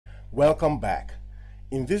Welcome back.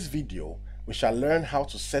 In this video, we shall learn how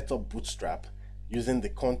to set up Bootstrap using the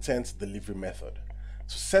content delivery method.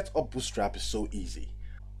 To set up Bootstrap is so easy.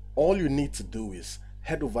 All you need to do is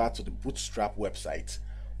head over to the Bootstrap website,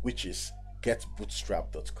 which is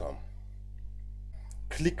getbootstrap.com.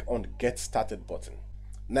 Click on the Get Started button.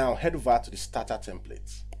 Now head over to the starter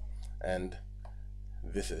template, and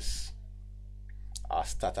this is our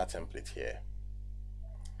starter template here.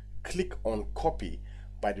 Click on Copy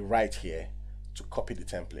by the right here to copy the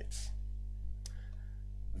templates.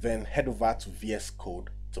 Then head over to VS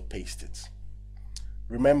Code to paste it.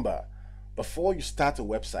 Remember, before you start a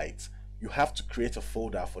website, you have to create a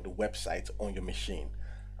folder for the website on your machine.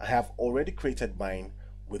 I have already created mine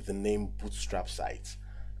with the name Bootstrap site,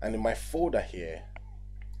 and in my folder here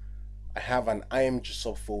I have an img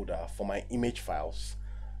subfolder for my image files,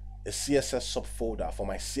 a CSS subfolder for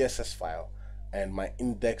my CSS file, and my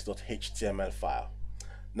index.html file.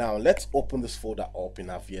 Now let's open this folder up in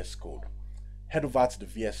our VS Code. Head over to the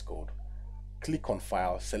VS Code, click on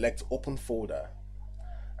File, select Open Folder,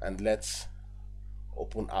 and let's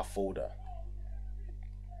open our folder.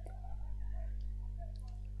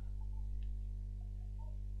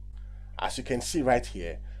 As you can see right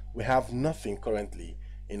here, we have nothing currently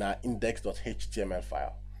in our index.html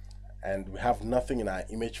file, and we have nothing in our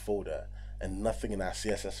image folder and nothing in our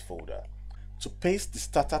CSS folder. To paste the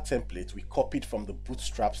starter template we copied from the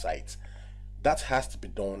Bootstrap site, that has to be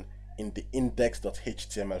done in the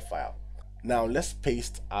index.html file. Now let's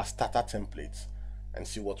paste our starter template and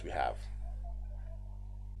see what we have.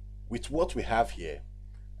 With what we have here,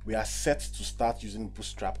 we are set to start using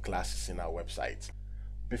Bootstrap classes in our website.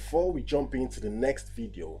 Before we jump into the next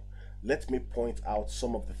video, let me point out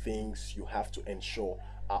some of the things you have to ensure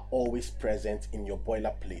are always present in your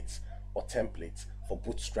boilerplate or template for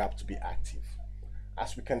Bootstrap to be active.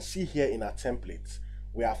 As we can see here in our templates,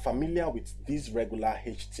 we are familiar with these regular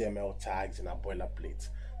HTML tags in our boilerplate.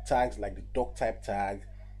 Tags like the doc type tag,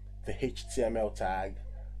 the HTML tag,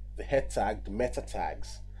 the head tag, the meta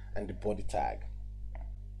tags, and the body tag.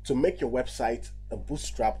 To make your website a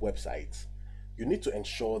Bootstrap website, you need to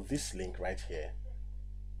ensure this link right here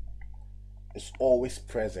is always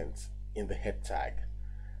present in the head tag.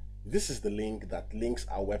 This is the link that links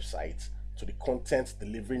our website to the content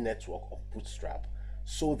delivery network of Bootstrap,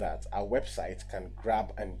 so that our website can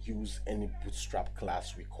grab and use any Bootstrap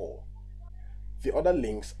class we call. The other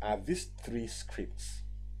links are these three scripts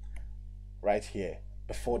right here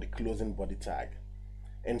before the closing body tag.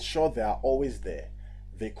 Ensure they are always there.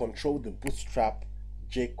 They control the Bootstrap,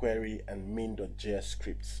 jQuery, and main.js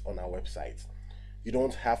scripts on our website. You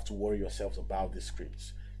don't have to worry yourselves about these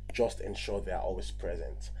scripts. Just ensure they are always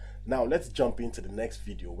present. Now let's jump into the next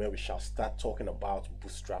video where we shall start talking about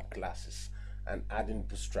Bootstrap classes and adding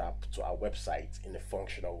Bootstrap to our website in a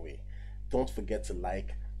functional way. Don't forget to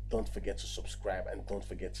like, don't forget to subscribe, and don't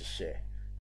forget to share.